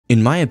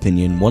In my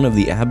opinion, one of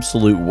the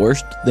absolute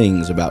worst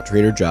things about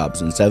trader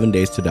jobs in 7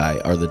 Days to Die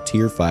are the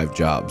tier 5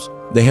 jobs.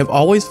 They have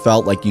always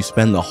felt like you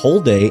spend the whole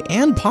day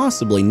and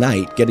possibly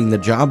night getting the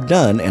job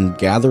done and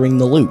gathering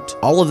the loot.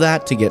 All of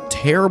that to get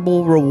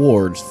terrible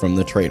rewards from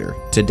the trader.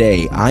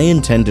 Today, I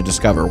intend to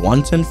discover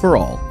once and for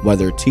all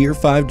whether tier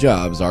 5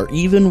 jobs are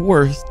even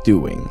worth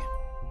doing.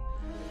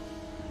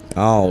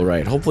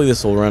 Alright, hopefully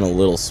this will run a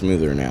little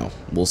smoother now.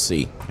 We'll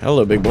see.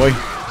 Hello, big boy.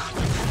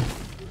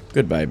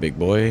 Goodbye, big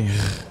boy.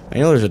 I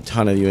know there's a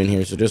ton of you in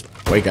here, so just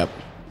wake up.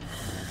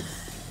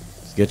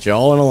 Let's get you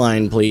all in a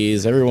line,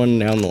 please. Everyone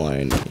down the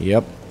line.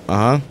 Yep.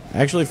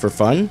 Actually, for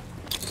fun.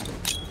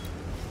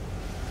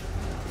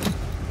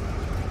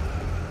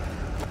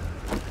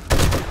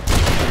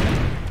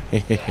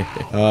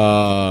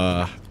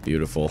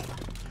 Beautiful.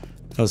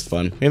 That was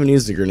fun. We haven't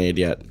used the grenade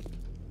yet.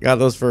 Got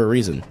those for a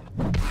reason.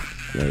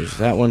 There's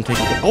that one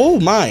taking... Oh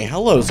my!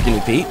 Hello,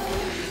 Skinny Pete.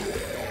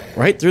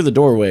 Right through the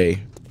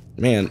doorway.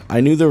 Man, I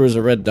knew there was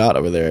a red dot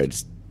over there.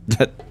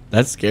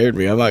 That scared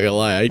me. I'm not gonna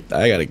lie.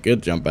 I got a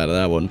good jump out of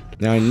that one.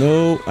 Now I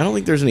don't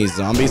think there's any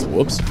zombies.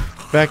 Whoops.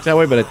 Back that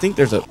way, but I think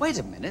there's a... Wait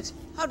a minute.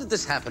 How did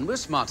this happen? We're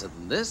smarter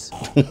than this.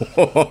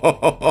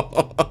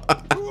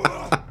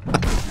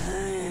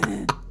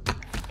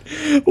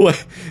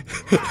 What?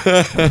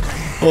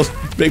 Well,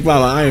 Big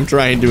Mama, I am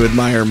trying to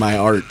admire my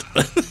art.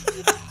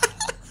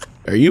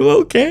 Are you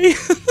okay?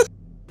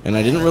 And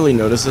I didn't really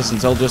notice this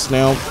until just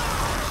now,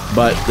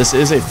 but this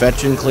is a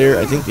fetch and clear.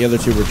 I think the other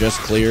two were just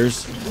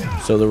clears,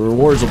 so the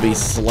rewards will be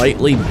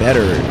slightly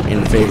better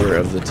in favor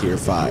of the tier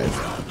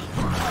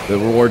 5. The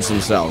rewards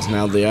themselves.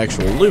 Now the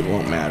actual loot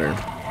won't matter,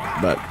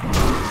 but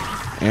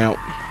ow.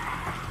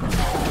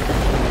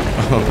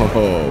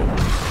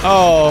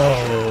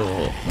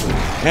 Oh.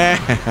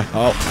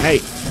 Oh, hey,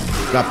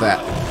 stop that.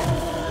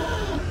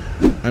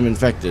 I'm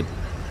infected.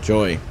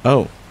 Joy.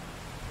 Oh.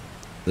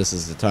 This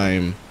is the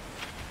time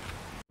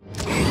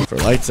for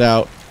lights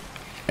out,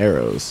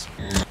 arrows.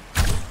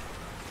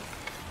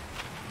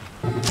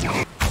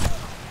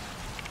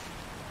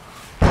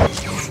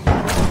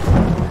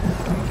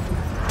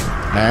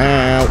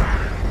 Ow.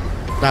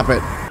 Stop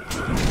it.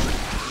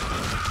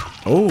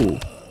 Oh.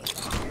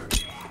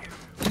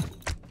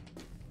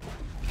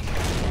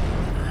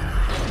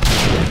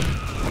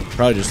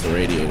 Probably just the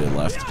radiator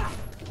left,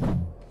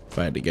 if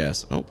I had to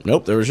guess. Oh,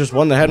 nope, there was just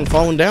one that hadn't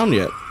fallen down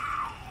yet.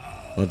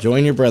 Well,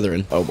 join your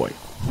brethren. Oh boy.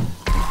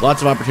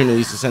 Lots of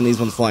opportunities to send these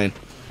ones flying.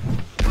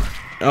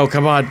 Oh,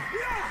 come on.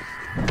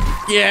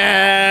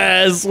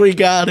 Yes, we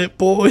got it,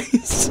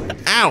 boys.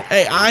 Ow.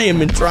 Hey, I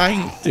am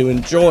trying to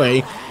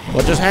enjoy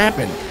what just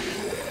happened.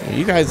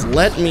 You guys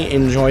let me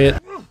enjoy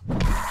it.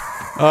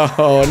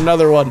 Oh,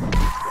 another one.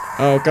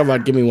 Oh, come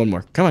on, give me one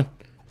more. Come on.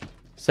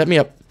 Set me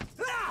up.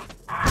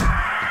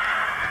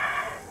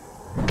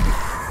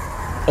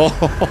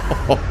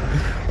 Oh, well,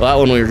 that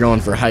one we were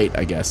going for height,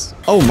 I guess.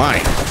 Oh my.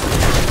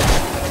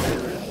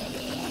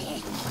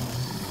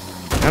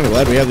 I'm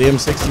glad we have the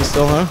M60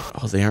 still, huh?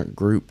 Oh, they aren't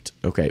grouped.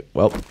 Okay,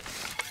 well,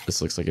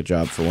 this looks like a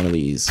job for one of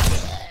these.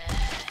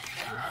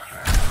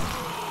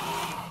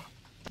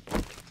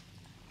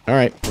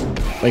 Alright,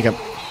 wake up.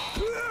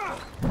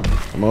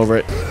 I'm over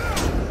it.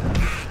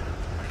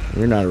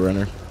 You're not a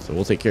runner, so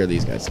we'll take care of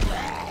these guys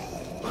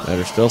that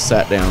are still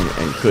sat down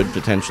and could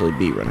potentially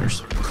be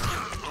runners.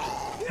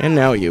 And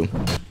now you.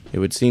 It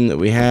would seem that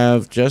we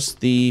have just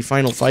the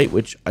final fight,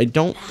 which I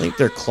don't think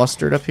they're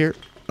clustered up here.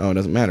 Oh, it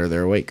doesn't matter.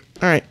 They're awake.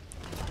 Alright.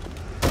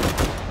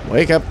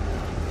 Wake up.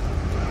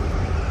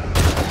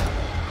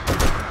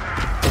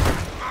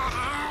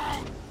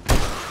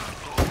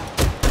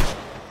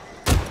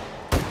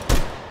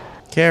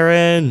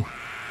 Karen!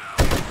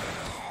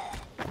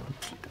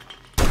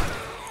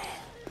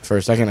 For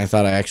a second, I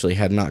thought I actually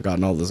had not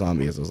gotten all the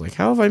zombies. I was like,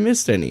 how have I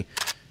missed any?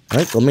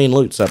 Alright, the main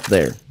loot's up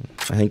there.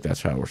 I think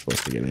that's how we're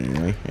supposed to get it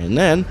anyway. And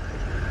then,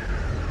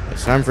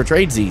 it's time for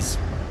tradesies.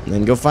 And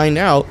then go find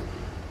out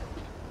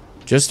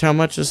just how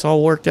much this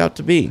all worked out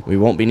to be. We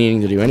won't be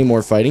needing to do any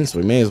more fighting, so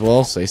we may as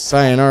well say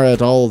sayonara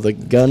to all the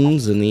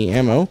guns and the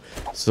ammo.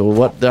 So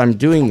what I'm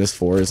doing this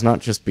for is not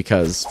just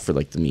because for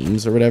like the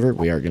memes or whatever.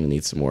 We are going to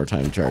need some more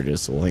time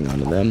charges, so we'll hang on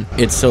to them.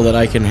 It's so that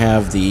I can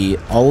have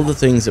all of the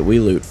things that we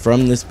loot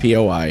from this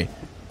POI,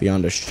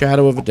 beyond a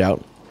shadow of a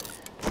doubt,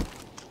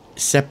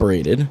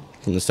 separated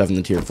from the stuff in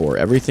the tier 4.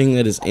 Everything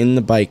that is in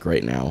the bike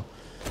right now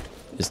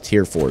is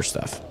tier 4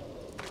 stuff.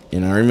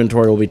 In our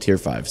inventory will be tier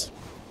 5s.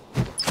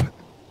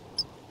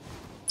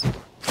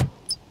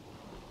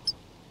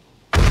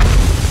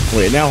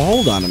 Wait, now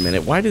hold on a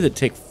minute. Why did it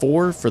take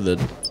 4 for the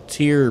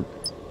tier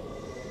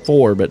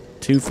 4,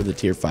 but 2 for the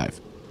tier 5?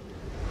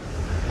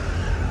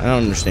 I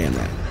don't understand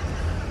that.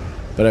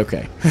 But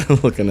okay.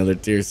 Look, another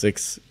tier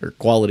 6, or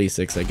quality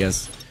 6, I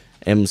guess.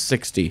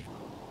 M60.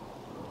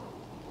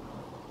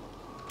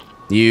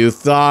 You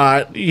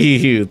thought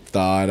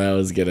I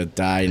was gonna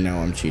die. No,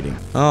 I'm cheating.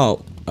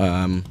 Oh,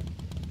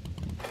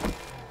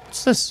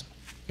 what's this?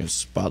 Got a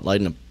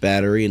spotlight and a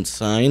battery and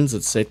signs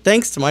that say,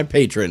 thanks to my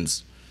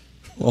patrons.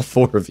 All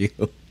 4 of you.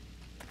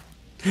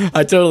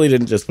 I totally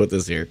didn't just put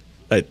this here.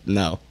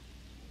 No.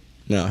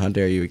 No, how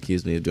dare you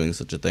accuse me of doing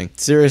such a thing.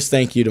 Serious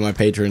thank you to my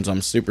patrons.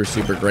 I'm super,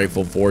 super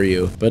grateful for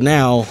you. But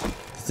now,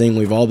 the thing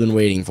we've all been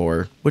waiting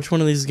for. Which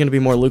one of these is going to be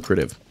more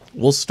lucrative?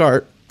 We'll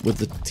start with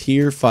the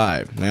tier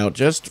 5. Now,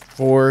 just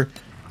for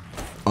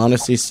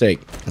honesty's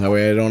sake, that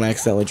way I don't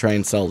accidentally try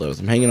and sell those.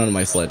 I'm hanging on to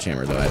my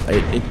sledgehammer, though.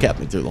 It kept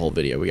me through the whole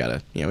video. We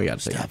gotta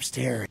Stop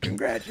staring.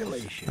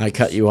 Congratulations. I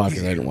cut you off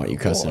because I didn't want you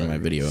cussing in my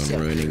video and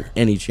ruining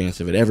any chance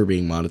of it ever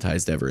being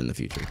monetized ever in the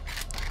future.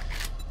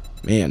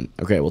 Man,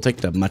 okay, we'll take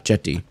the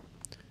machete.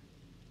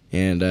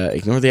 And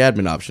ignore the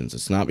admin options.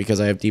 It's not because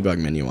I have debug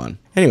menu on.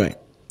 Anyway,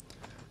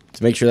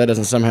 to make sure that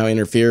doesn't somehow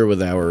interfere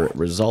with our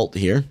result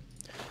here,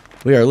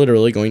 we are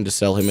literally going to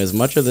sell him as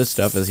much of this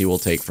stuff as he will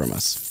take from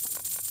us.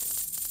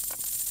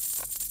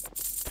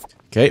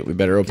 Okay, we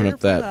better open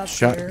up that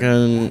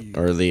shotgun,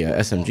 or the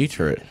SMG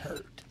turret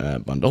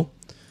bundle.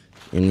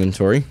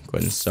 Inventory. Go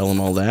ahead and sell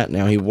him all that.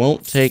 Now, he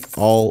won't take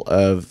all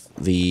of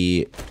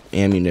the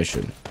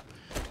ammunition.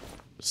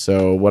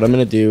 So what I'm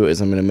going to do is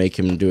I'm going to make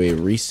him do a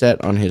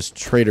reset on his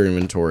trader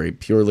inventory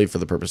purely for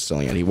the purpose of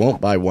selling it. He won't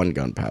buy 1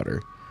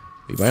 gunpowder.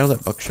 Will you buy all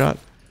that buckshot?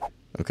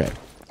 Okay.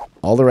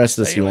 All the rest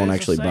of this he won't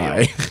actually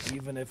buy.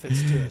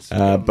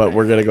 But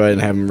we're going to go ahead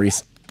and have him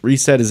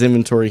reset his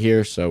inventory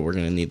here. So we're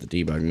going to need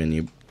the debug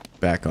menu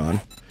back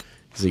on.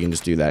 So you can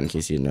just do that in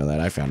case you didn't know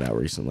that. I found out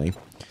recently.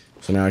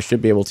 So now I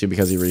should be able to,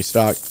 because he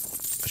restocked,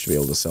 I should be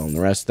able to sell him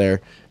the rest there.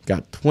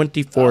 Got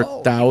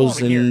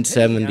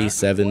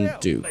 24,077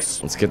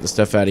 dukes. Let's get the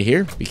stuff out of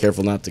here. Be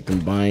careful not to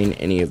combine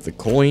any of the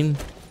coin.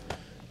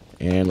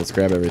 And let's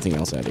grab everything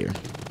else out of here.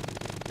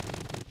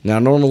 Now,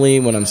 normally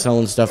when I'm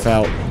selling stuff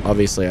out,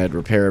 obviously I'd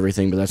repair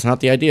everything, but that's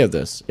not the idea of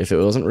this. If it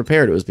wasn't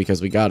repaired, it was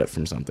because we got it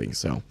from something.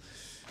 So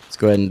let's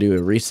go ahead and do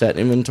a reset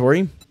inventory.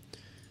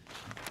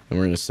 And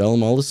we're going to sell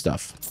them all the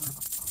stuff.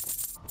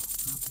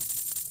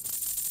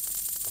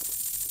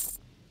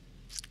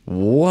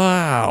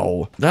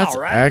 Wow, that's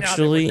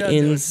actually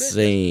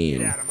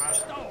insane.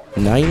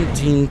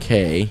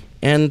 19k,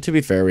 and to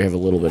be fair, we have a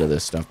little bit of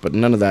this stuff, but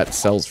none of that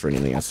sells for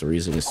anything. That's the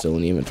reason it's still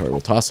in the inventory. We'll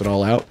toss it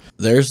all out.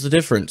 There's the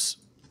difference.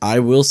 I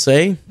will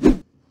say,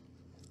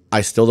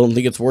 I still don't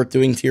think it's worth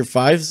doing tier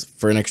 5s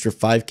for an extra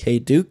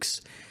 5k dukes,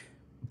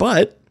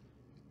 but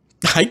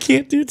I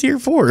can't do tier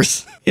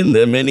 4s in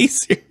the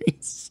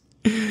mini-series.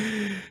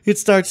 It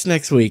starts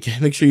next week.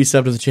 Make sure you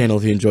sub to the channel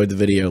if you enjoyed the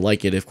video.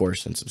 Like it, of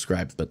course, and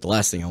subscribe. But the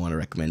last thing I want to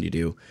recommend you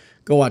do,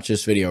 go watch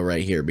this video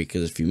right here,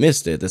 because if you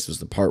missed it, this was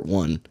the part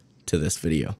 1 to this video.